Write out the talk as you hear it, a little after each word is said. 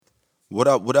What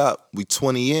up? What up? We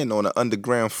 20 in on the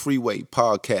Underground Freeway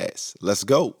podcast. Let's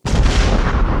go.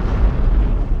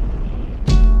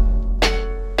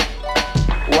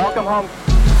 Welcome home.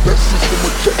 That system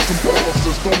of checks and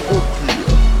balances don't work here.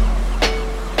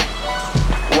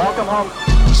 Welcome home.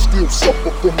 We still suffer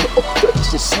from the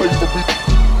effects of slavery.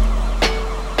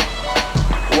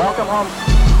 Welcome home.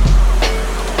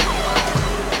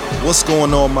 What's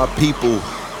going on, my people?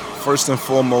 First and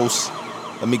foremost,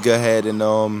 let me go ahead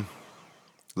and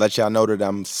let y'all know that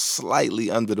I'm slightly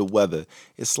under the weather.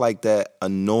 It's like that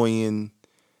annoying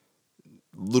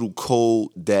little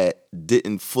cold that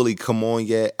didn't fully come on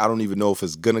yet. I don't even know if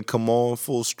it's gonna come on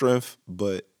full strength,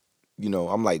 but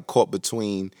I'm like caught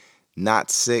between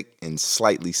not sick and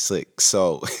slightly sick.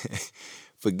 So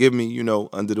forgive me,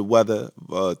 under the weather,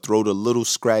 throat a little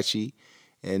scratchy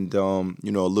and a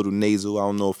little nasal. I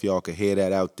don't know if y'all can hear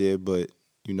that out there, but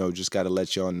just got to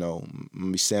let y'all know.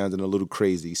 I'm sounding a little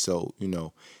crazy. So,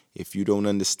 if you don't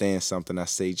understand something I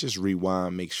say, just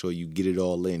rewind, make sure you get it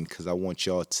all in because I want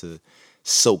y'all to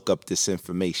soak up this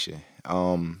information.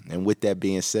 And with that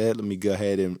being said, let me go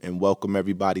ahead and welcome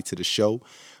everybody to the show,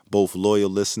 both loyal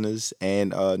listeners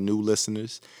and new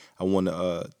listeners. I want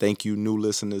to thank you, new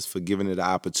listeners, for giving it an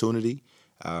opportunity.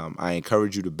 I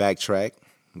encourage you to backtrack.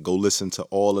 Go listen to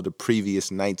all of the previous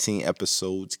 19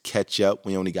 episodes. Catch up.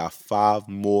 We only got 5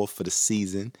 more for the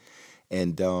season.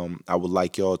 And I would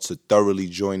like y'all to thoroughly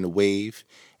join the wave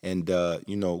and,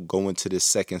 go into this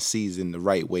second season the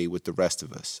right way with the rest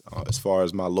of us. As far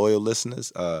as my loyal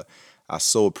listeners, I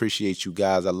so appreciate you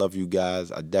guys. I love you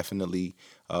guys. I definitely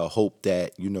hope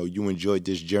that, you enjoyed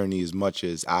this journey as much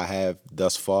as I have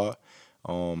thus far.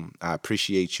 I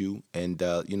appreciate you, and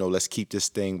let's keep this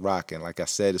thing rocking. Like I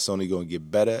said, it's only going to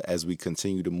get better as we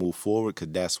continue to move forward, because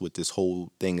that's what this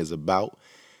whole thing is about.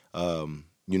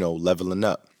 Leveling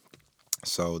up.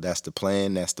 So that's the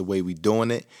plan. That's the way we doing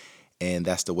it, and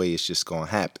that's the way it's just going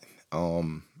to happen.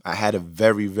 I had a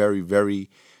very, very, very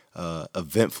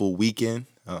eventful weekend.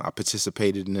 I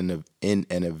participated in an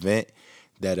event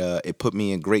that it put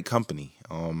me in great company.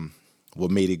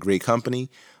 What made it great company?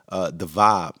 The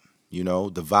vibe.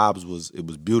 The vibes was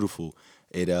beautiful.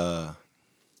 It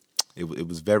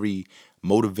was very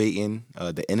motivating.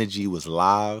 The energy was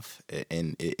live,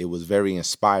 and it was very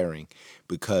inspiring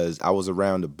because I was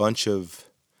around a bunch of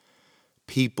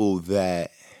people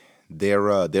that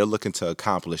they're looking to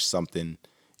accomplish something,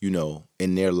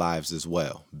 in their lives as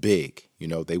well. Big,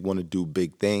 they want to do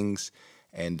big things.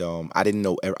 And I didn't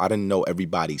know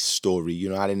everybody's story.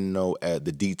 I didn't know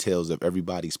the details of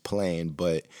everybody's plan,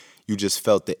 but you just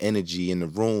felt the energy in the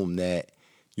room that,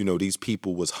 these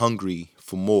people was hungry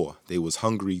for more. They was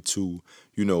hungry to,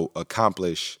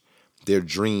 accomplish their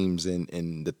dreams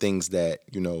and the things that,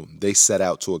 they set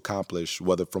out to accomplish,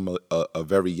 whether from a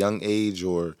very young age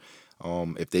or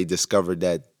if they discovered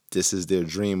that this is their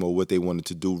dream or what they wanted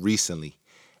to do recently.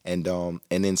 And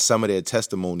then some of their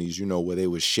testimonies, where they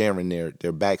were sharing their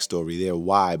backstory, their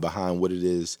why behind what it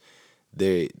is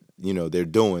they're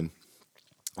doing.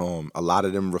 A lot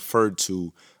of them referred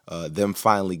to them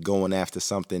finally going after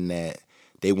something that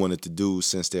they wanted to do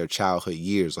since their childhood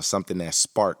years, or something that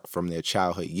sparked from their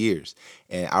childhood years.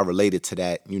 And I related to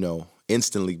that,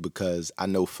 instantly, because I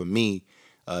know for me,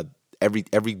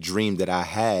 every dream that I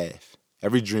have,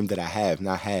 every dream that I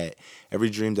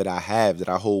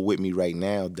hold with me right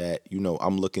now that,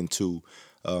 I'm looking to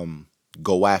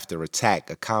go after,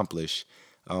 attack, accomplish,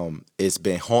 it's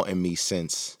been haunting me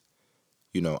since,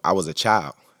 I was a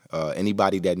child.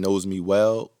 Anybody that knows me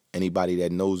well, anybody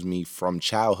that knows me from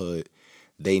childhood,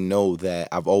 they know that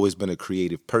I've always been a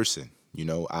creative person.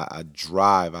 I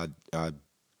drive, I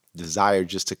desire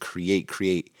just to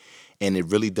create, and it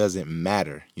really doesn't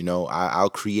matter. I'll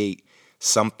create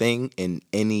something in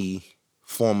any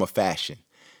form of fashion.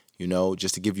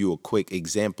 Just to give you a quick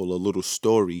example, a little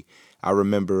story. I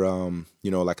remember,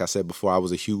 like I said before, I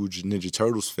was a huge Ninja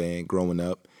Turtles fan growing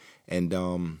up, and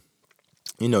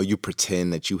you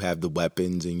pretend that you have the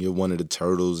weapons and you're one of the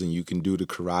turtles and you can do the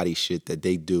karate shit that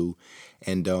they do.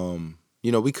 And,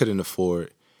 we couldn't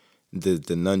afford the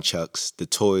nunchucks, the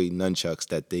toy nunchucks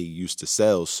that they used to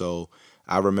sell. So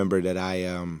I remember that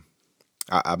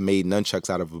I made nunchucks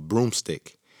out of a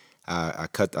broomstick. I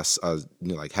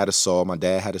had a saw. My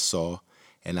dad had a saw,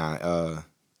 and I,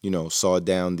 sawed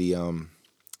down the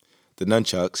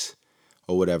nunchucks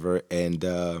or whatever. And,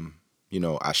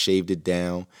 I shaved it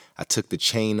down. I took the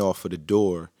chain off of the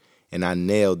door, and I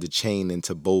nailed the chain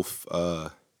into both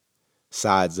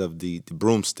sides of the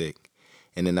broomstick.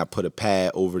 And then I put a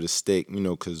pad over the stick,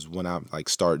 because when I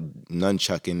start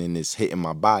nunchucking and it's hitting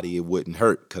my body, it wouldn't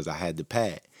hurt because I had the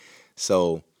pad.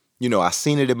 So, I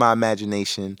seen it in my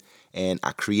imagination, and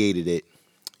I created it.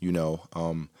 You know,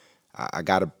 I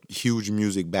got a huge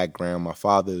music background. My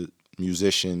father,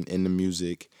 musician in the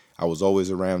music. I was always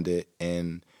around it,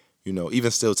 and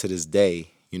even still to this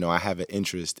day, I have an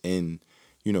interest in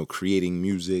creating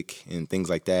music and things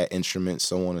like that, instruments,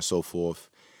 so on and so forth.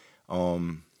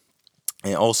 And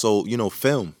also,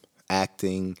 film,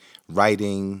 acting,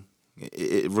 writing,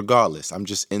 regardless. I'm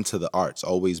just into the arts,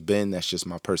 always been. That's just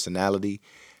my personality.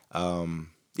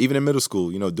 Even in middle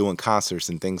school, doing concerts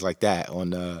and things like that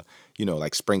on,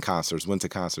 like spring concerts, winter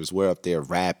concerts. We're up there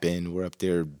rapping, we're up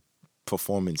there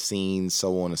performing scenes,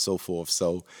 so on and so forth.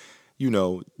 So,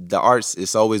 the arts,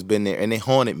 it's always been there, and it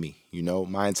haunted me,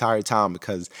 my entire time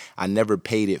because I never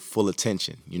paid it full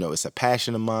attention. It's a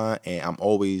passion of mine, and I'll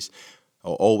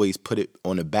always put it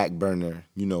on the back burner,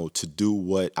 to do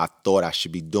what I thought I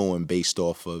should be doing based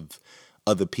off of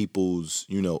other people's,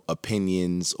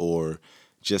 opinions or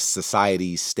just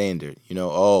society's standard.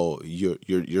 Oh,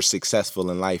 you're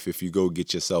successful in life if you go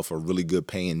get yourself a really good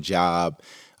paying job,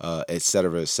 et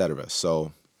cetera, et cetera.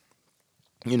 So,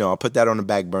 I put that on the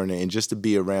back burner, and just to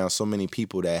be around so many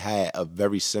people that had a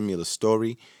very similar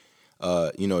story,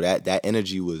 that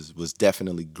energy was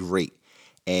definitely great.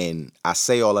 And I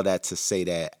say all of that to say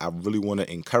that I really want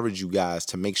to encourage you guys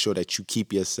to make sure that you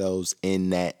keep yourselves in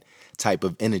that type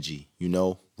of energy,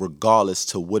 regardless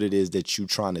to what it is that you're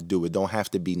trying to do. It don't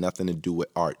have to be nothing to do with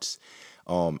arts.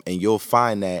 And you'll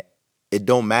find that it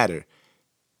don't matter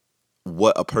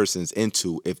what a person's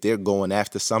into. If they're going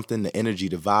after something, the energy,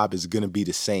 the vibe is going to be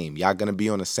the same. Y'all going to be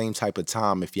on the same type of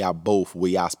time if y'all both where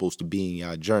y'all supposed to be in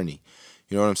y'all journey.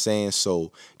 You know what I'm saying?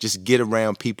 So just get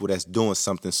around people that's doing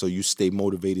something so you stay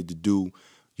motivated to do,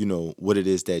 what it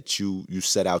is that you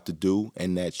set out to do,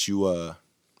 and that you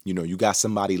got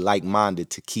somebody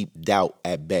like-minded to keep doubt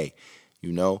at bay,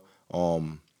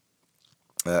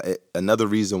 Another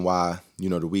reason why,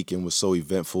 the weekend was so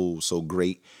eventful, so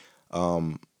great,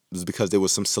 was because there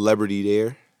was some celebrity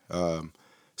there,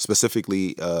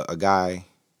 specifically a guy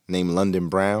named London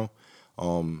Brown.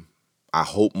 I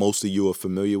hope most of you are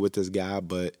familiar with this guy,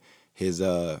 but his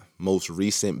most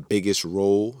recent biggest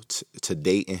role to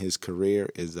date in his career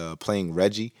is playing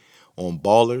Reggie on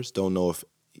Ballers. Don't know if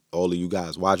all of you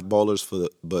guys watch Ballers,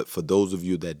 but for those of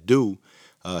you that do,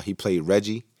 he played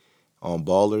Reggie on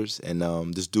Ballers,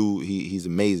 and this dude, he's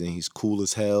amazing. He's cool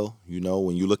as hell.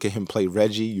 When you look at him play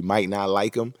Reggie, you might not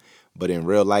like him, but in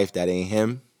real life, that ain't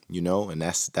him. And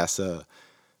that's a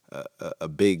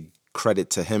big credit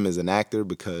to him as an actor,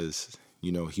 because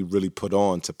he really put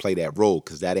on to play that role,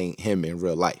 because that ain't him in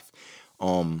real life.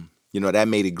 That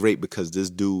made it great because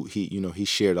this dude, he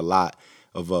shared a lot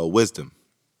of wisdom,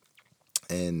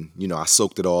 and I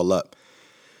soaked it all up,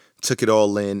 took it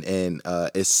all in, and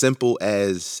as simple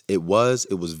as it was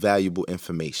valuable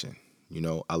information.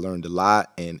 I learned a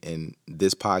lot, and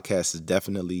this podcast is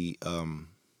definitely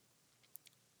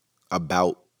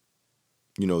about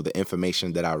the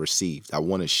information that I received. I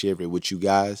want to share it with you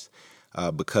guys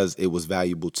because it was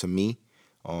valuable to me.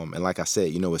 And like I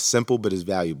said, it's simple, but it's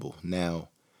valuable. Now,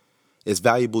 it's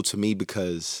valuable to me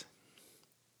because,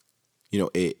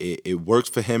 it works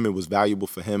for him. It was valuable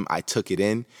for him. I took it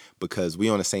in because we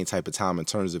on the same type of time in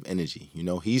terms of energy.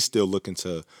 He's still looking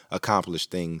to accomplish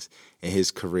things in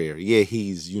his career. Yeah,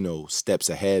 he's, steps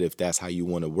ahead, if that's how you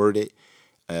want to word it,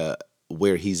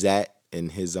 where he's at in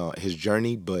his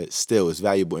journey, but still it's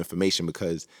valuable information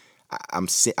because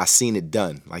I seen it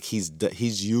done. Like he's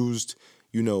used,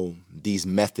 these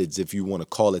methods, if you want to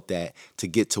call it that, to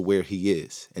get to where he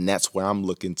is. And that's where I'm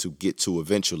looking to get to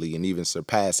eventually, and even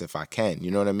surpass if I can.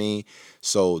 You know what I mean?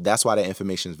 So that's why that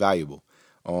information is valuable.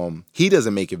 He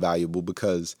doesn't make it valuable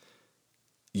because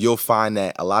you'll find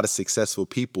that a lot of successful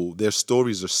people, their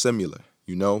stories are similar.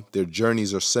 Their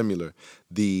journeys are similar.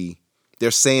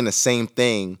 They're saying the same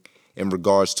thing in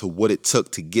regards to what it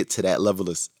took to get to that level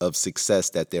of success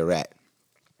that they're at.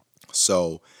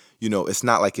 So, it's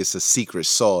not like it's a secret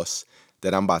sauce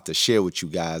that I'm about to share with you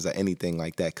guys or anything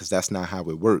like that, because that's not how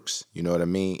it works. You know what I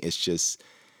mean? It's just,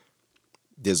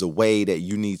 there's a way that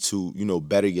you need to,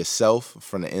 better yourself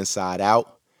from the inside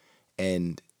out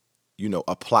and,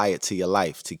 apply it to your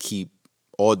life to keep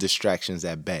all distractions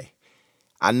at bay.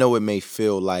 I know it may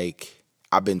feel like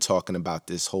I've been talking about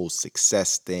this whole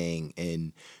success thing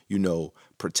and,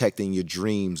 protecting your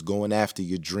dreams, going after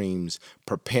your dreams,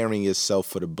 preparing yourself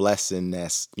for the blessing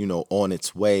that's, on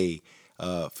its way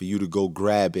for you to go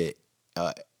grab it.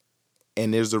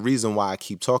 And there's a reason why I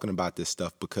keep talking about this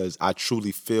stuff, because I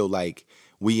truly feel like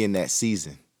we in that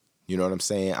season. You know what I'm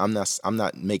saying? I'm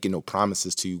not making no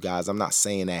promises to you guys. I'm not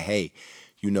saying that, hey,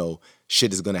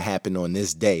 shit is going to happen on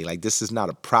this day. Like, this is not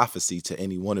a prophecy to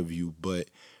any one of you, but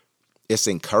it's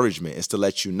encouragement. It's to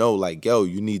let you know, like, yo,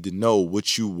 you need to know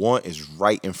what you want is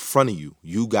right in front of you.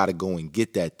 You got to go and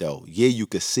get that, though. Yeah, you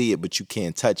can see it, but you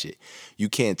can't touch it. You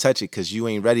can't touch it because you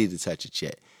ain't ready to touch it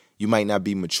yet. You might not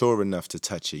be mature enough to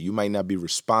touch it. You might not be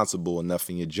responsible enough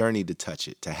in your journey to touch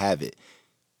it, to have it.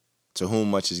 To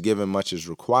whom much is given, much is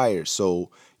required. So,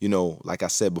 like I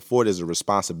said before, there's a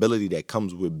responsibility that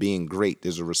comes with being great.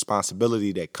 There's a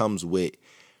responsibility that comes with,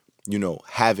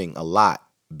 having a lot.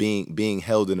 Being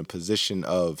held in a position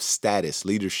of status,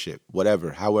 leadership,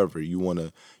 whatever, however you want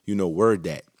to, word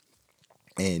that.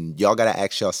 And y'all got to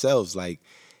ask yourselves, like,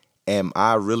 am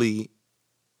I really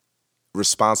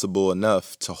responsible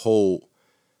enough to hold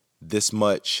this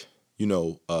much,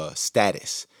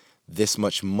 status, this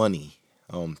much money,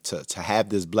 to have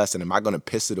this blessing? Am I going to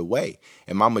piss it away?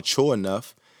 Am I mature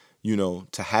enough,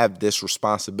 to have this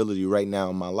responsibility right now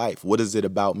in my life? What is it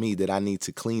about me that I need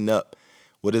to clean up?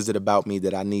 What is it about me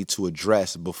that I need to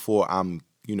address before I'm,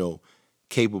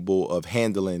 capable of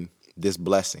handling this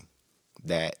blessing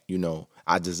that,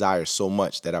 I desire so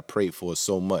much, that I prayed for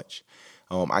so much?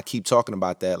 I keep talking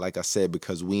about that, like I said,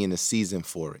 because we in a season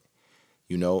for it,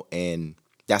 and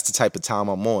that's the type of time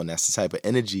I'm on. That's the type of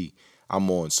energy I'm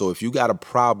on. So if you got a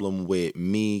problem with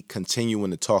me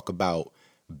continuing to talk about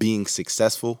being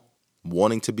successful,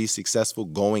 wanting to be successful,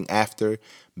 going after,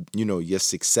 your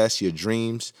success, your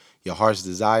dreams, your heart's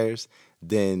desires,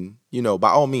 then, by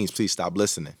all means, please stop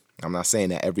listening. I'm not saying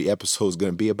that every episode is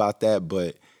going to be about that,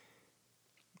 but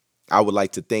I would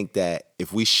like to think that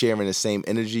if we sharing the same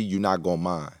energy, you're not going to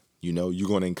mind. You're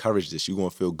going to encourage this. You're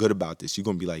going to feel good about this. You're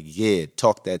going to be like, yeah,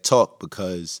 talk that talk,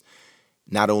 because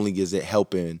not only is it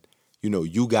helping,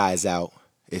 you guys out,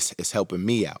 it's helping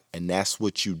me out. And that's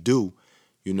what you do.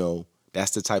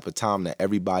 That's the type of time that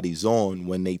everybody's on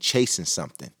when they chasing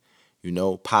something.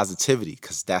 Positivity,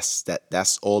 because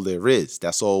that's all there is.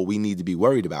 That's all we need to be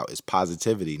worried about is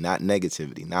positivity, not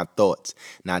negativity, not thoughts,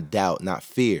 not doubt, not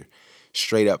fear.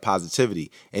 Straight up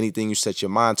positivity. Anything you set your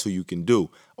mind to, you can do.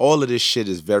 All of this shit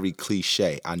is very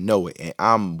cliche. I know it. And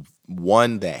I'm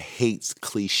one that hates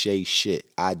cliche shit.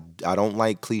 I don't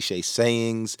like cliche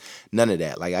sayings, none of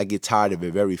that. Like, I get tired of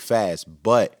it very fast.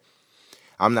 But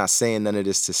I'm not saying none of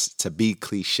this to be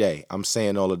cliche. I'm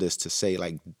saying all of this to say,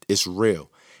 like, it's real.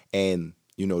 And,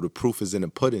 the proof is in the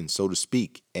pudding, so to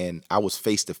speak. And I was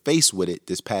face to face with it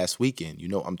this past weekend.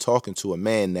 I'm talking to a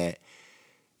man that,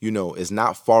 is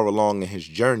not far along in his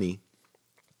journey,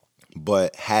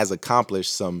 but has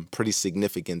accomplished some pretty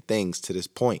significant things to this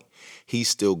point. He's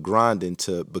still grinding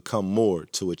to become more,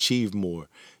 to achieve more,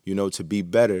 to be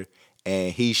better.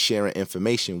 And he's sharing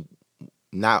information,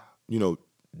 not,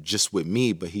 just with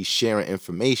me, but he's sharing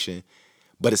information,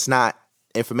 but it's not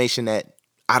information that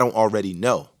I don't already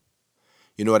know.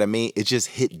 You know what I mean? It just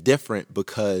hit different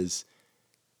because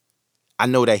I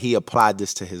know that he applied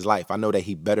this to his life. I know that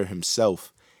he bettered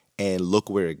himself, and look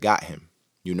where it got him,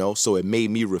 So it made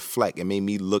me reflect. It made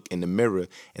me look in the mirror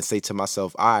and say to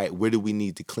myself, all right, where do we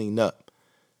need to clean up?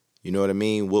 You know what I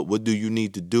mean? What do you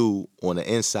need to do on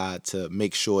the inside to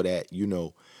make sure that,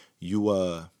 you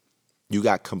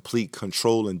got complete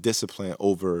control and discipline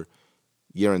over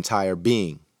your entire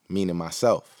being, meaning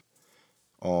myself.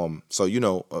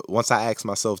 So, once I asked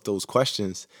myself those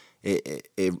questions, it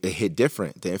hit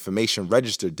different. The information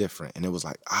registered different. And it was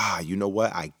like, you know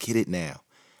what? I get it now.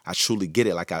 I truly get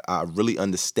it. Like, I really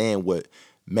understand what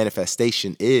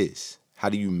manifestation is. How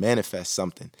do you manifest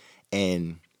something?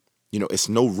 And, it's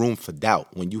no room for doubt.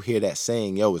 When you hear that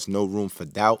saying, it's no room for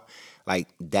doubt, like,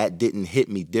 that didn't hit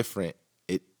me different.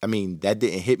 That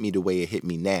didn't hit me the way it hit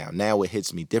me now. Now it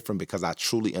hits me different because I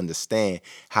truly understand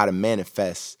how to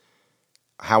manifest,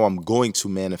 how I'm going to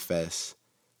manifest,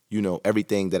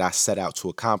 everything that I set out to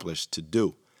accomplish, to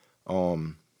do.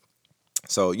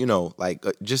 So,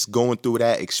 just going through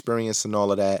that experience and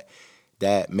all of that,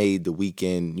 that made the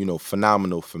weekend,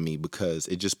 phenomenal for me, because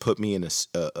it just put me in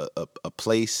a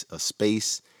place, a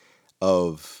space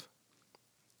of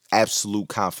absolute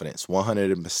confidence,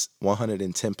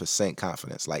 110%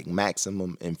 confidence, like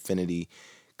maximum infinity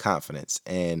confidence.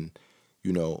 And,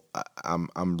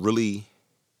 I'm really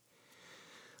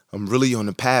on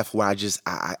the path where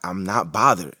I'm not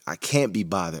bothered. I can't be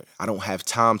bothered. I don't have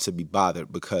time to be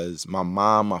bothered because my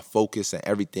mind, my focus, and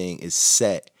everything is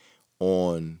set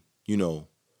on,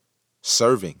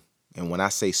 serving. And when I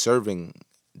say serving,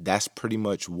 that's pretty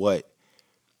much what,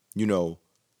 the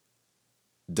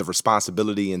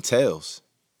responsibility entails.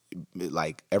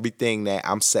 Like, everything that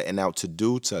I'm setting out to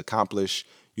do to accomplish,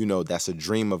 that's a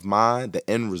dream of mine. The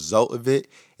end result of it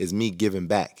is me giving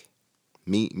back.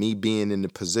 Me being in the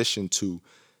position to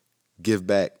give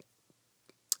back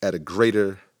at a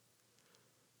greater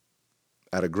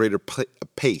at a greater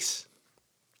pace,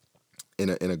 in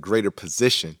a greater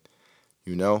position,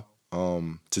 you know,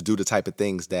 to do the type of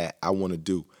things that I want to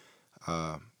do.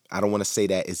 I don't want to say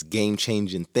that it's game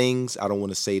changing things. I don't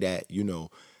want to say that,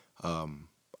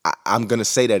 I'm going to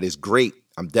say that it's great.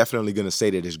 I'm definitely going to say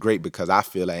that it's great because I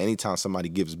feel like anytime somebody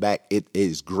gives back, it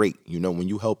is great. When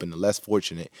you helping the less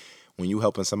fortunate, when you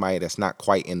helping somebody that's not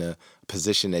quite in a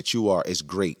position that you are, it's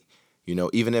great.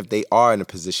 Even if they are in a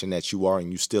position that you are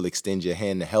and you still extend your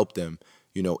hand to help them,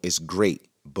 it's great.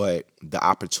 But the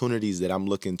opportunities that I'm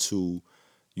looking to,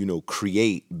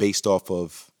 create based off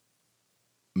of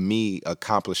me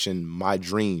accomplishing my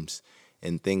dreams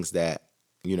and things that,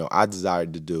 I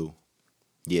desired to do.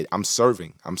 Yeah, I'm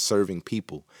serving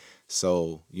people.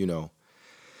 So,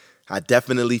 I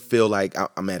definitely feel like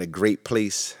I'm at a great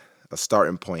place, a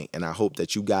starting point, and I hope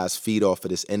that you guys feed off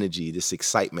of this energy, this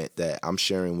excitement that I'm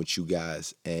sharing with you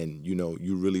guys, and,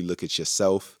 you really look at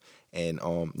yourself and,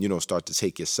 start to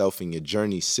take yourself and your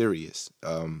journey serious.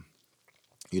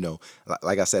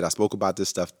 Like I said, I spoke about this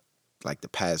stuff like the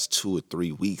past 2 or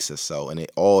 3 weeks or so, and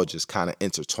it all just kind of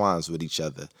intertwines with each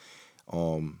other.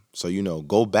 So,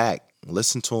 go back,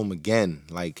 listen to them again,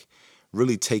 like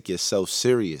really take yourself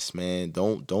serious, man.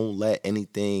 Don't let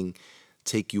anything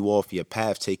take you off your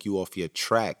path, take you off your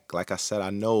track. Like I said, I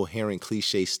know hearing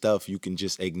cliche stuff, you can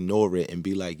just ignore it and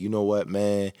be like, you know what,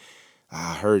 man,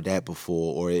 I heard that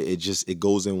before, or it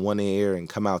goes in one ear and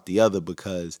come out the other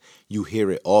because you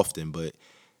hear it often. But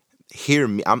hear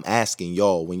me, I'm asking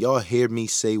y'all, when y'all hear me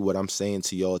say what I'm saying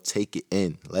to y'all, take it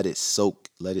in, let it soak,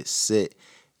 let it sit,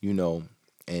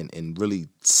 and really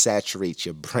saturate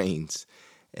your brains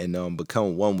and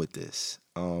become one with this.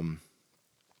 And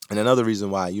another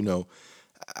reason why,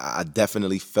 I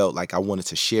definitely felt like I wanted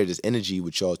to share this energy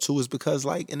with y'all too is because,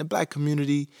 like, in the Black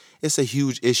community, it's a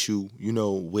huge issue,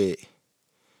 with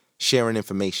sharing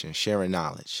information, sharing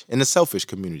knowledge. In the selfish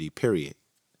community, period.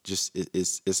 Just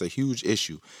it's a huge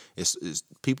issue. It's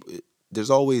people.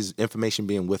 There's always information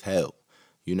being withheld,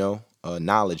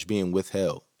 knowledge being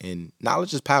withheld, and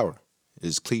knowledge is power.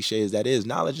 As cliche as that is,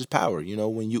 knowledge is power.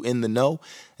 When you in the know,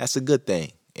 that's a good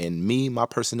thing. And me, my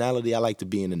personality, I like to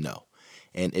be in the know.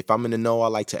 And if I'm in the know, I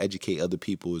like to educate other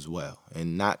people as well.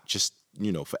 And not just,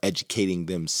 for educating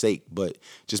them's sake, but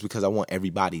just because I want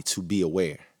everybody to be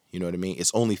aware. You know what I mean?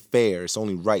 It's only fair, it's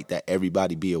only right that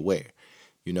everybody be aware.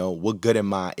 What good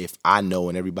am I if I know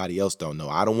and everybody else don't know?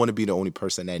 I don't want to be the only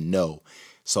person that know,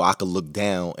 so I could look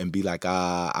down and be like,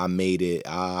 I made it,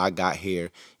 I got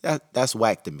here. That's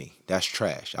whack to me. That's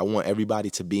trash. I want everybody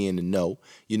to be in the know,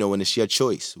 and it's your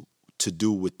choice to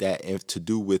do with that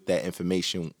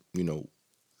information,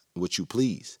 what you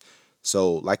please.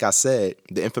 So, like I said,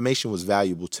 the information was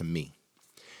valuable to me.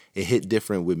 It hit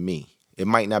different with me. It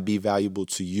might not be valuable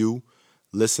to you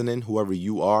listening, whoever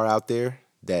you are out there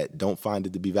that don't find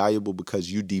it to be valuable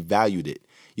because you devalued it.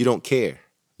 You don't care,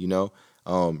 you're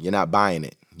not buying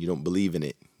it. You don't believe in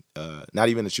it. Not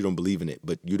even that you don't believe in it,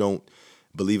 but you don't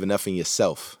believe enough in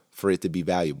yourself for it to be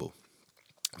valuable,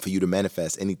 for you to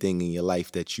manifest anything in your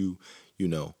life that you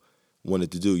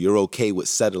wanted to do. You're okay with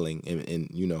settling and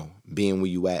being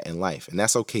where you at in life. And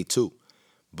that's okay too.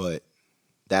 But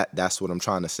that's what I'm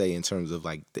trying to say in terms of,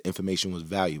 like, the information was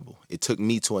valuable. It took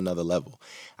me to another level.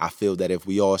 I feel that if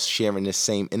we all sharing this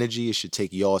same energy, it should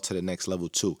take y'all to the next level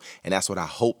too. And that's what I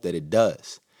hope that it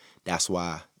does. That's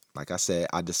why, like I said,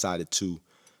 I decided to,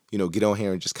 get on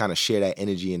here and just kind of share that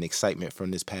energy and excitement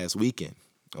from this past weekend.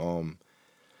 Oh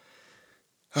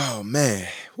man,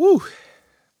 woo.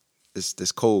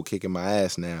 This cold kicking my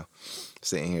ass now.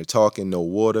 Sitting here talking, no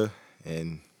water,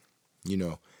 and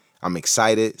I'm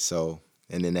excited. So,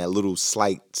 and then that little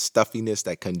slight stuffiness,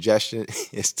 that congestion,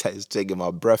 is taking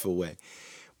my breath away.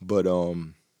 But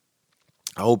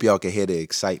I hope y'all can hear the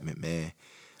excitement, man.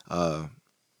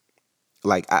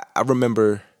 Like I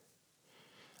remember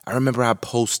I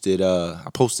posted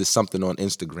something on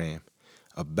Instagram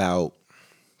about,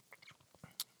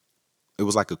 it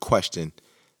was like a question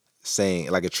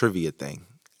saying, like a trivia thing,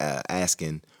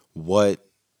 asking what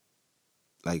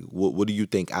do you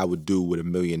think I would do with $1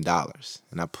 million?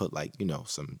 And I put, like,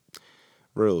 some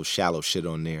real shallow shit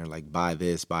on there, like buy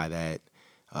this, buy that,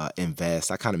 invest.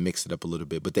 I kind of mixed it up a little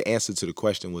bit, but the answer to the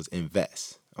question was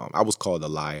invest. I was called a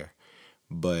liar,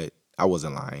 but I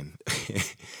wasn't lying.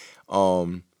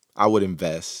 I would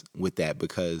invest with that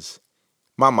because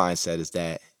my mindset is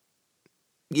that,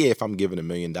 yeah, if I'm given $1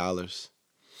 million,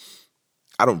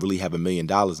 I don't really have $1 million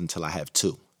until I have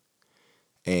 2.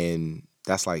 And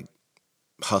that's like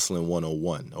hustling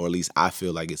 101, or at least I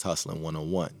feel like it's hustling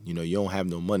 101. You don't have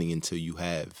no money until you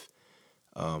have,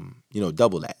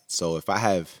 double that. So if I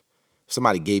have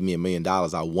somebody gave me $1 million,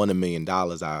 I won $1 million,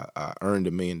 I earned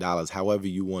 $1 million, however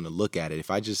you want to look at it. If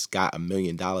I just got $1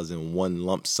 million in one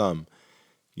lump sum,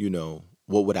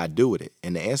 what would I do with it?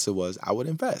 And the answer was I would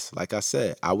invest. Like I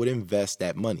said, I would invest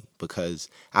that money because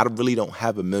I really don't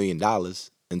have $1 million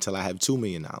until I have $2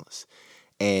 million.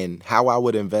 And how I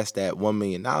would invest that $1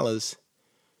 million,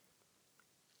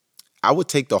 I would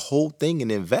take the whole thing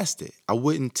and invest it. I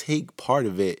wouldn't take part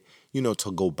of it,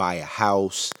 to go buy a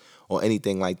house or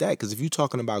anything like that. Because if you're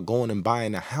talking about going and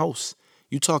buying a house,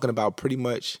 you're talking about pretty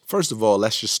much, first of all,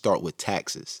 let's just start with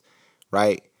taxes,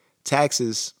 right?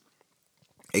 Taxes,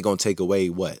 they're going to take away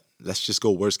what? Let's just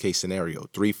go worst case scenario,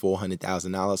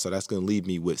 $300,000-$400,000. So that's going to leave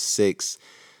me with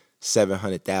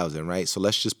 $700,000, right? So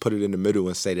let's just put it in the middle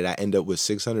and say that I end up with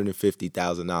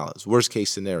 $650,000. Worst case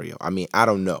scenario. I mean, I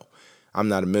don't know. I'm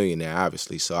not a millionaire,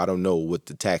 obviously, so I don't know what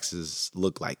the taxes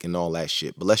look like and all that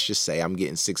shit. But let's just say I'm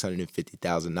getting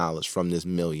 $650,000 from this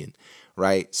million,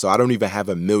 right? So I don't even have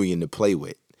 $1 million to play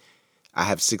with. I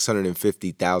have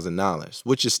 $650,000,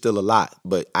 which is still a lot,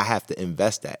 but I have to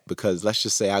invest that because let's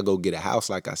just say I go get a house,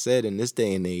 like I said, in this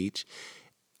day and age,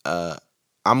 I'm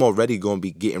already going to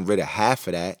be getting rid of half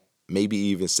of that, maybe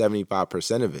even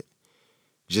 75% of it,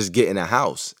 just getting a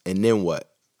house. And then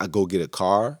what? I go get a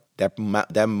car.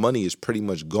 That money is pretty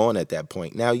much gone at that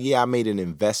point. Now, yeah, I made an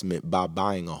investment by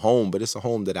buying a home, but it's a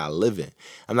home that I live in.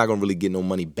 I'm not going to really get no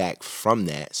money back from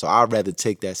that. So I'd rather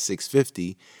take that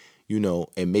 $650,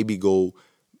 and maybe go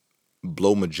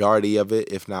blow majority of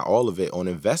it, if not all of it, on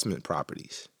investment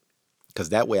properties. Because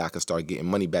that way I can start getting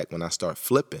money back when I start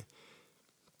flipping.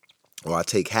 Or I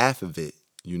take half of it,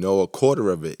 a quarter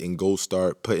of it, and go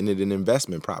start putting it in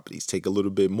investment properties. Take a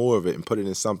little bit more of it and put it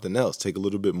in something else. Take a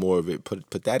little bit more of it,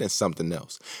 put that in something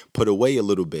else. Put away a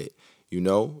little bit,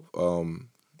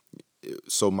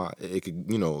 so it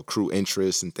could, accrue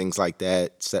interest and things like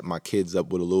that. Set my kids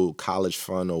up with a little college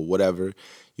fund or whatever,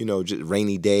 just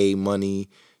rainy day money,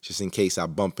 just in case I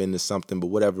bump into something, but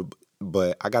whatever.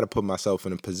 But I got to put myself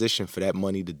in a position for that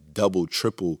money to double,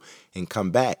 triple, and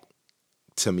come back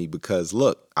to me because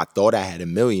look, I thought I had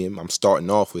 $1 million. I'm starting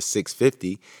off with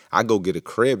 $650. I go get a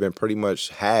crib and pretty much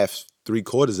half,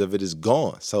 3/4 of it is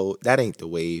gone. So that ain't the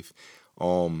wave.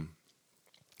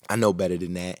 I know better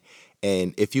than that.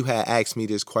 And if you had asked me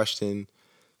this question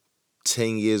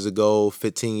 10 years ago,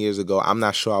 15 years ago, I'm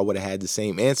not sure I would have had the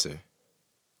same answer.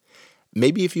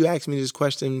 Maybe if you asked me this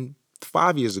question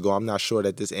 5 years ago, I'm not sure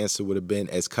that this answer would have been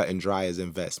as cut and dry as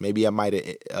invest. Maybe I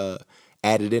might have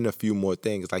added in a few more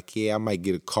things like, yeah, I might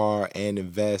get a car and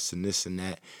invest and this and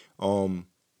that.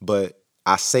 But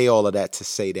I say all of that to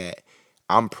say that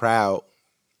I'm proud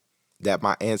that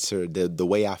my answer, the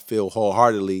way I feel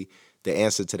wholeheartedly, the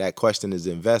answer to that question is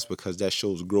invest because that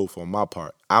shows growth on my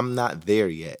part. I'm not there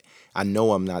yet. I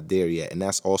know I'm not there yet. And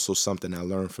that's also something I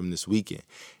learned from this weekend.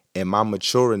 Am I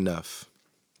mature enough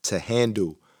to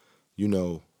handle,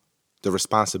 the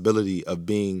responsibility of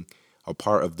being a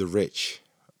part of the rich,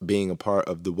 being a part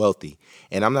of the wealthy?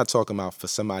 And I'm not talking about for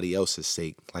somebody else's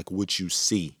sake, like what you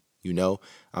see,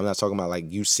 I'm not talking about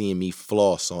like you seeing me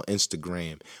floss on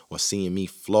Instagram or seeing me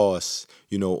floss,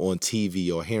 on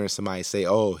TV or hearing somebody say,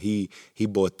 oh, he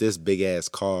bought this big ass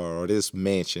car or this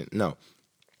mansion. No,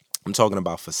 I'm talking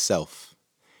about for self.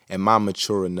 Am I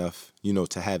mature enough,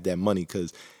 to have that money?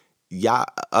 Because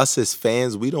us as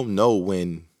fans, we don't know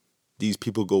when these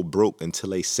people go broke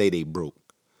until they say they broke.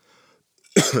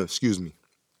 Excuse me.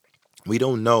 We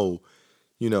don't know,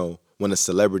 when a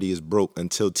celebrity is broke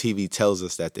until TV tells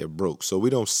us that they're broke. So we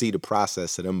don't see the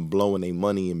process of them blowing their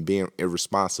money and being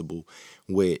irresponsible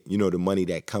with, the money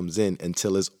that comes in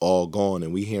until it's all gone.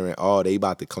 And we hearing, oh, they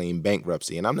about to claim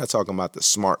bankruptcy. And I'm not talking about the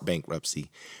smart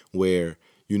bankruptcy where,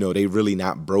 they really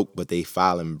not broke, but they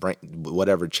filing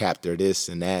whatever chapter this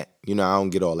and that. I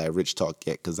don't get all that rich talk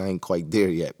yet because I ain't quite there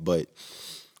yet. But,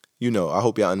 I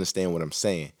hope y'all understand what I'm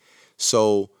saying.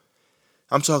 So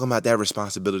I'm talking about that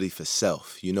responsibility for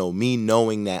self, me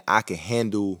knowing that I can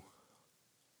handle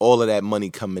all of that money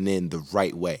coming in the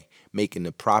right way, making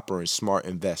the proper and smart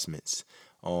investments,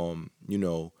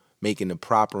 making the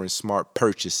proper and smart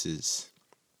purchases,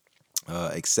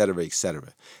 et cetera, et cetera.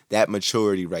 That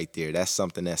maturity right there, that's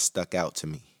something that stuck out to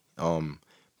me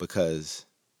because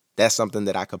that's something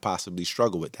that I could possibly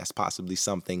struggle with. That's possibly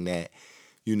something that,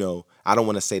 I don't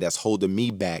want to say that's holding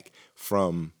me back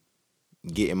from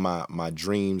getting my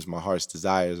dreams, my heart's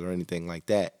desires or anything like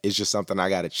that. It's just something I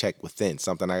got to check within,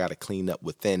 something I got to clean up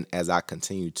within as I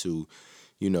continue to,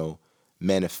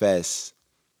 manifest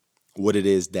what it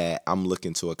is that I'm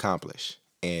looking to accomplish.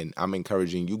 And I'm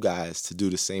encouraging you guys to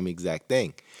do the same exact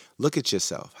thing. Look at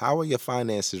yourself. How are your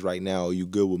finances right now? Are you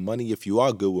good with money? If you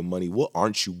are good with money, what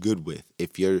aren't you good with?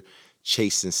 If you're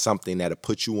chasing something that'll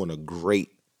put you on a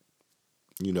great,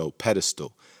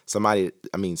 pedestal.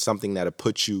 Something that'll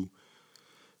put you,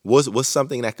 what's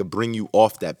something that could bring you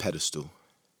off that pedestal?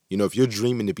 If you're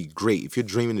dreaming to be great, if you're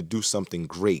dreaming to do something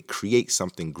great, create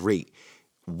something great,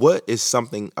 what is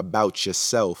something about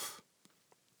yourself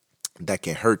that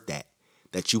can hurt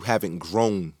that you haven't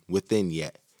grown within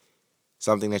yet?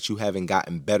 Something that you haven't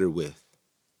gotten better with.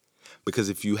 Because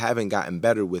if you haven't gotten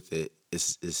better with it,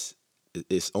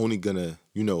 it's only gonna,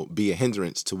 be a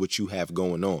hindrance to what you have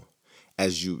going on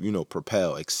as you,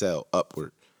 propel, excel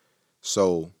upward.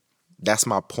 So that's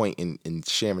my point in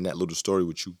sharing that little story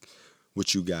with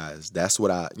you guys. That's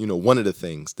what one of the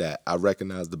things that I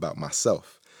recognized about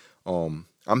myself.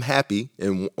 I'm happy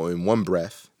in one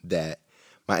breath that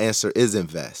my answer is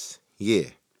invest. Yeah.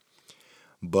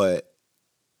 But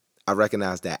I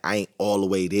recognize that I ain't all the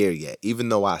way there yet. Even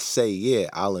though I say, yeah,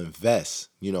 I'll invest,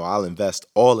 I'll invest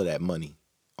all of that money.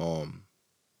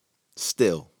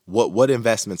 Still, what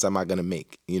investments am I going to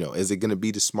make? Is it going to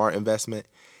be the smart investment?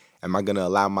 Am I going to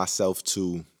allow myself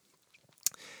to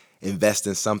invest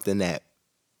in something that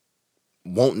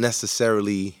won't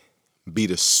necessarily be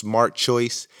the smart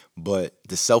choice, but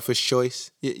the selfish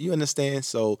choice? You understand?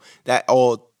 So that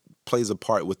all plays a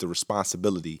part with the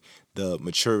responsibility, the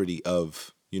maturity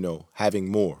of,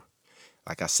 having more.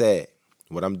 Like I said,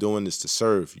 what I'm doing is to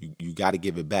serve. You got to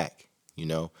give it back.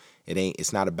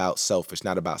 It's not about self. It's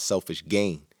not about selfish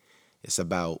gain. It's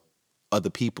about other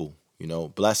people,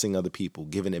 blessing other people,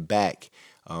 giving it back,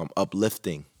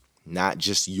 uplifting, not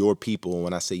just your people. And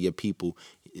when I say your people,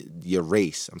 your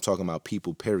race, I'm talking about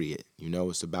people, period.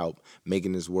 It's about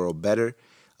making this world better.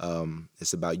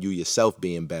 It's about you yourself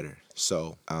being better.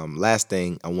 So last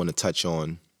thing I want to touch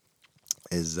on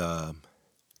is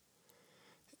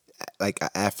like an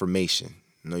affirmation.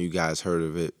 I know you guys heard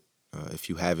of it. If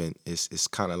you haven't, it's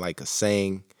kind of like a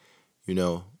saying,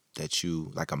 that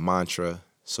you, like a mantra,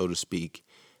 so to speak,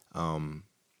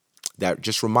 that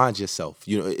just reminds yourself,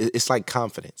 it's like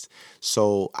confidence.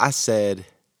 So I said,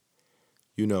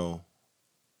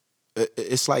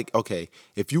 it's like, okay,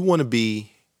 if you want to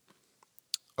be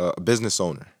a business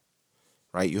owner,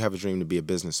 right? You have a dream to be a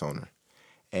business owner.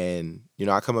 And,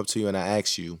 I come up to you and I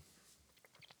ask you,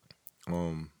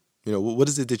 what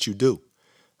is it that you do?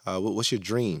 What's your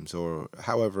dreams? Or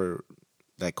however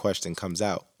that question comes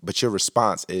out. But your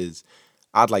response is,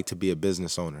 I'd like to be a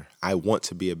business owner. I want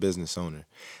to be a business owner.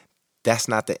 That's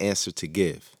not the answer to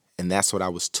give. And that's what I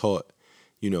was taught,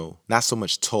 not so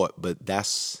much taught, but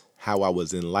that's how I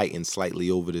was enlightened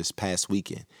slightly over this past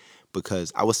weekend,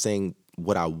 because I was saying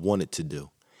what I wanted to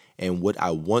do. And what I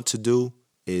want to do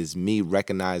is me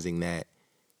recognizing that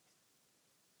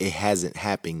it hasn't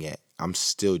happened yet. I'm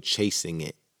still chasing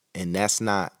it. And that's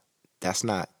not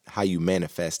how you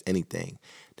manifest anything.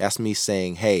 That's me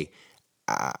saying, hey,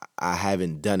 I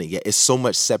haven't done it yet. It's so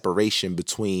much separation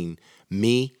between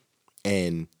me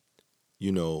and,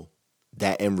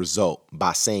 that end result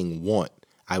by saying want.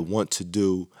 I want to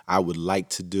do, I would like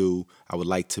to do, I would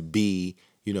like to be,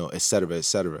 et cetera, et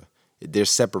cetera. There's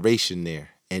separation there.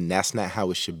 And that's not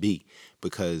how it should be,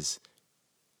 because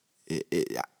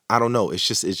I don't know. It's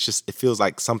just, it feels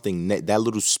like something, that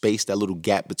little space, that little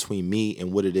gap between me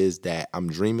and what it is that I'm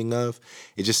dreaming of,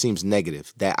 it just seems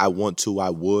negative. That I want to, I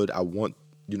would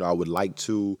like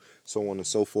to, so on and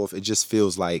so forth. It just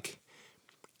feels like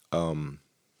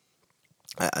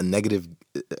a negative,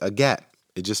 a gap.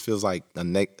 It just feels like I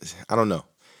don't know.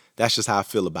 That's just how I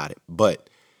feel about it. But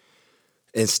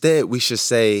instead, we should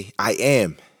say, I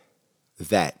am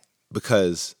that,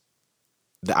 because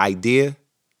the idea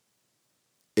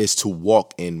is to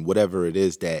walk in whatever it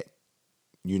is that,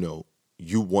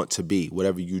 you want to be,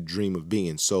 whatever you dream of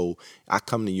being. So I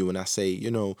come to you and I say,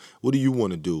 what do you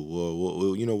want to do?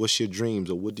 Or, what's your dreams?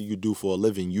 Or what do you do for a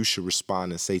living? You should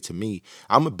respond and say to me,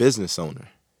 I'm a business owner.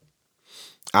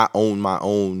 I own my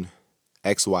own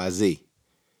XYZ.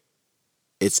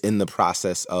 It's in the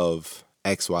process of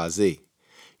XYZ.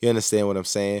 You understand what I'm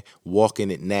saying? Walk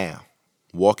in it now.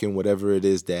 Walk in whatever it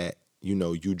is that,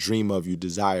 you dream of, you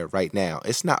desire right now.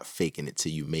 It's not faking it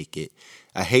till you make it.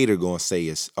 A hater gonna say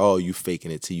it's, oh, you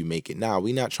faking it till you make it. Nah,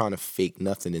 we not trying to fake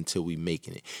nothing until we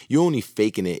making it. You only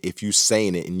faking it if you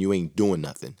saying it and you ain't doing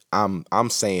nothing. I'm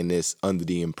saying this under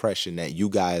the impression that you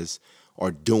guys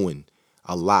are doing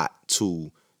a lot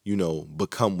to,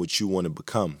 become what you want to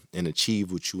become and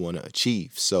achieve what you want to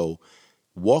achieve. So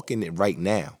walk in it right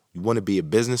now. You want to be a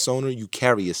business owner? You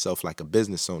carry yourself like a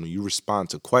business owner. You respond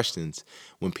to questions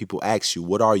when people ask you,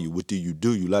 what are you? What do?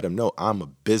 You let them know I'm a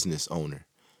business owner.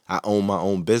 I own my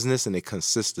own business and it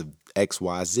consists of X,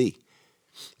 Y, Z.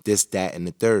 This, that, and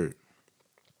the third.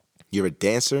 You're a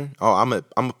dancer? Oh,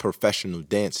 I'm a professional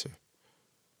dancer.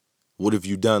 What have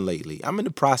you done lately? I'm in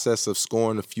the process of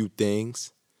scoring a few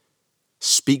things.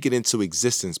 Speak it into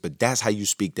existence, but that's how you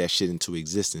speak that shit into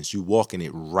existence. You walking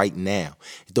it right now.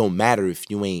 It don't matter if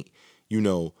you ain't,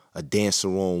 a dancer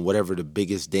on whatever the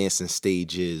biggest dancing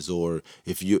stage is, or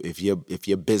if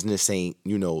your business ain't,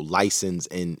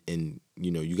 licensed and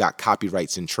you got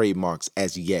copyrights and trademarks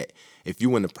as yet. If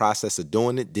you in the process of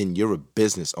doing it, then you're a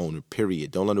business owner,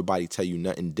 period. Don't let nobody tell you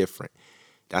nothing different.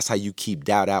 That's how you keep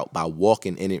doubt out, by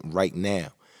walking in it right now.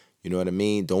 You know what I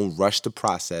mean? Don't rush the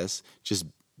process. Just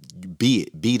be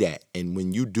it, be that. And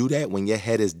when you do that, when your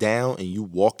head is down and you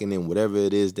walking in whatever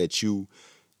it is that you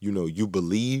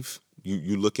believe,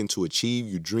 you looking to achieve,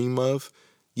 you dream of,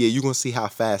 yeah, you're going to see how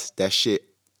fast that shit,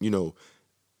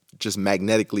 just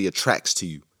magnetically attracts to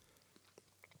you.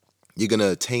 You're going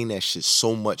to attain that shit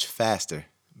so much faster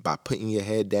by putting your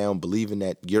head down, believing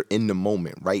that you're in the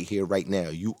moment right here, right now.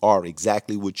 You are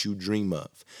exactly what you dream of.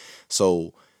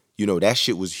 So, that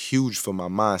shit was huge for my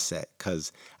mindset,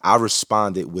 because I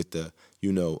responded with the,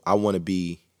 I want to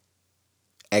be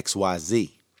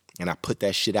XYZ. And I put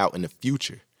that shit out in the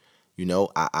future.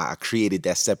 I created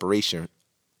that separation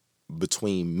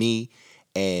between me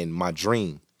and my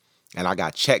dream. And I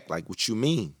got checked, like, what you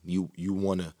mean? You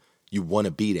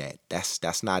wanna be that.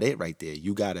 That's not it right there.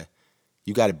 You gotta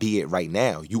be it right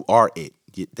now. You are it.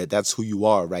 That's who you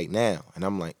are right now. And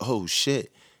I'm like, oh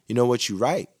shit. You know what, you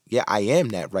right. Yeah, I am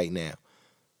that right now.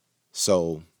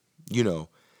 So,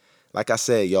 like I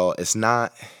said, y'all, it's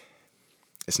not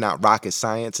rocket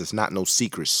science. It's not no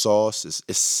secret sauce.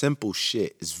 It's simple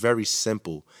shit. It's very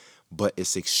simple, but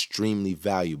it's extremely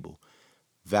valuable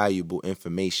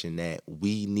information that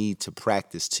we need to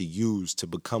practice, to use, to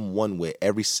become one with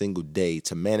every single day,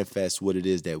 to manifest what it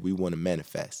is that we want to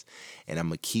manifest. And I'm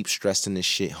going to keep stressing this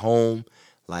shit home.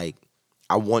 Like,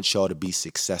 I want y'all to be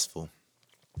successful.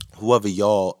 Whoever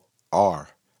y'all are,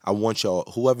 I want y'all,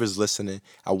 whoever's listening,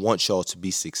 I want y'all to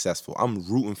be successful. I'm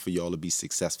rooting for y'all to be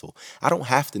successful. I don't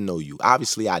have to know you.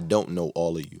 Obviously, I don't know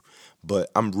all of you,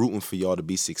 but I'm rooting for y'all to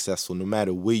be successful no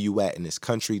matter where you at in this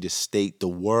country, the state, the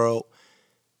world.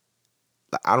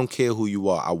 I don't care who you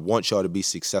are. I want y'all to be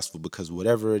successful, because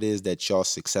whatever it is that y'all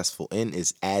successful in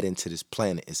is adding to this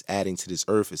planet, is adding to this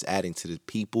earth, is adding to the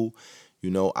people.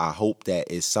 I hope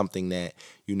that it's something that,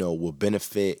 will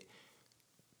benefit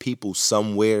people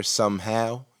somewhere,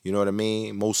 somehow. You know what I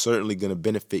mean? Most certainly gonna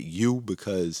benefit you,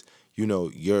 because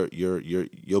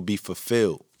you'll be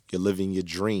fulfilled. You're living your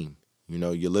dream.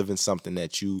 You're living something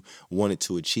that you wanted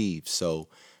to achieve. So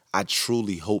I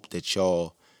truly hope that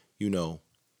y'all,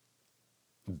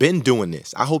 been doing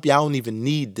this. I hope y'all don't even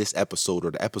need this episode,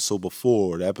 or the episode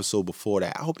before, or the episode before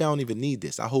that. I hope y'all don't even need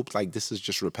this. I hope like this is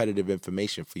just repetitive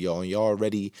information for y'all, and y'all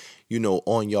already,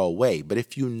 on y'all way. But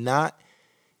if you're not,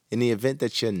 in the event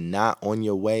that you're not on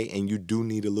your way and you do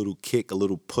need a little kick, a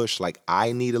little push, like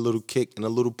I need a little kick and a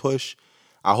little push,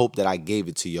 I hope that I gave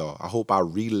it to y'all. I hope I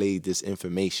relayed this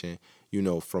information,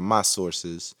 from my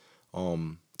sources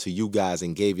to you guys,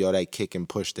 and gave y'all that kick and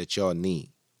push that y'all need,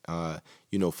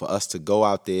 for us to go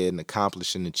out there and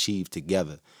accomplish and achieve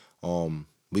together.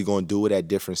 We're going to do it at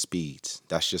different speeds.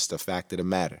 That's just a fact of the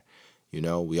matter.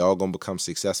 We all going to become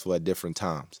successful at different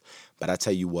times. But I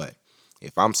tell you what,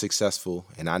 if I'm successful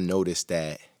and I notice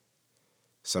that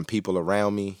some people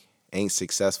around me ain't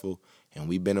successful, and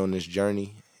we've been on this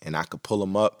journey, and I could pull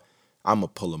them up, I'm going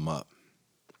to pull them up.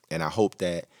 And I hope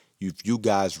that if you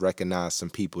guys recognize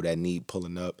some people that need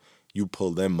pulling up, you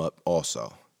pull them up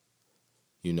also.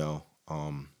 We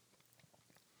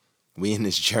in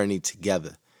this journey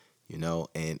together,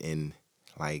 and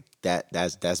like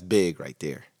that's big right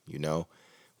there.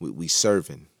 We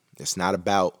serving. It's not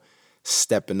about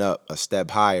stepping up a step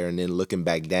higher and then looking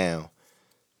back down,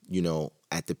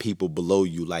 at the people below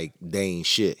you like they ain't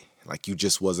shit. Like you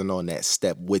just wasn't on that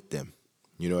step with them.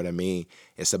 You know what I mean?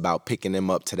 It's about picking them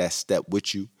up to that step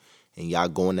with you, and y'all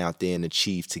going out there and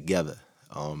achieve together.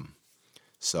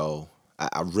 So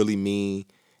I really mean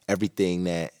everything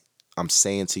that I'm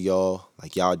saying to y'all.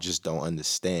 Like y'all just don't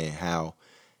understand how,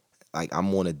 like,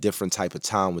 I'm on a different type of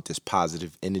time with this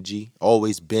positive energy.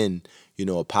 Always been,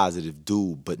 a positive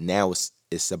dude, but now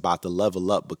it's about to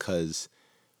level up, because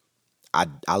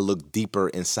I look deeper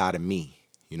inside of me.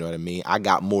 You know what I mean? I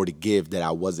got more to give that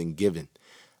I wasn't given.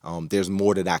 There's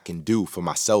more that I can do for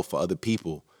myself, for other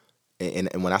people. And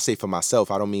when I say for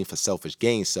myself, I don't mean for selfish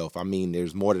gain self. I mean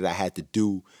there's more that I had to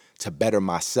do to better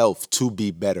myself, to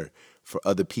be better for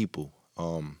other people.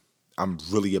 I'm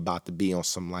really about to be on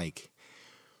some like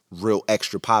real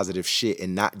extra positive shit,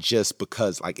 and not just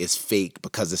because like it's fake,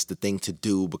 because it's the thing to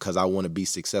do, because I want to be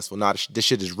successful. No, this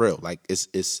shit is real. Like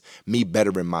it's me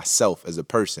bettering myself as a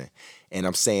person. And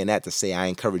I'm saying that to say I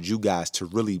encourage you guys to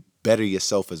really better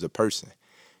yourself as a person.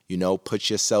 You know, put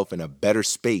yourself in a better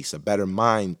space, a better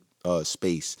mind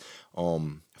space,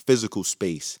 physical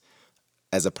space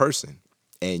as a person.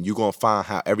 And you're going to find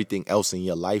how everything else in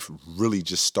your life really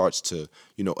just starts to,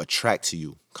 you know, attract to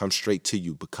you, come straight to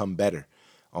you, become better.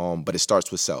 But it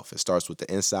starts with self. It starts with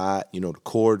the inside, you know, the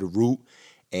core, the root,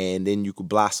 and then you could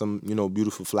blossom, you know,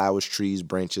 beautiful flowers, trees,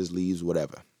 branches, leaves,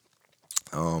 whatever.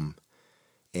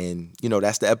 And, you know,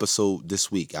 that's the episode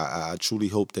this week. I truly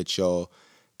hope that y'all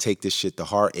take this shit to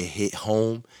heart. It hit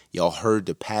home. Y'all heard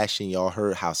the passion. Y'all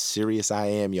heard how serious I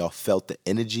am. Y'all felt the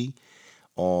energy.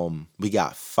 We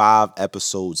got 5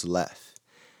 episodes left.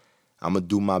 I'm going to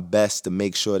do my best to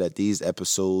make sure that these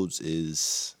episodes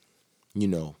is, you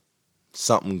know,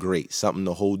 something great, something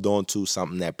to hold on to,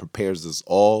 something that prepares us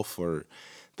all for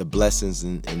the blessings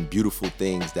and beautiful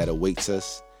things that awaits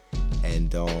us.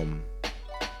 And,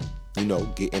 you know,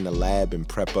 get in the lab and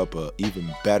prep up a even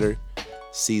better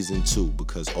season 2,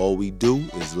 because all we do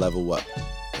is level up.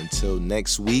 Until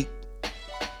next week,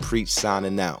 Preach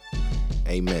signing out.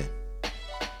 Amen.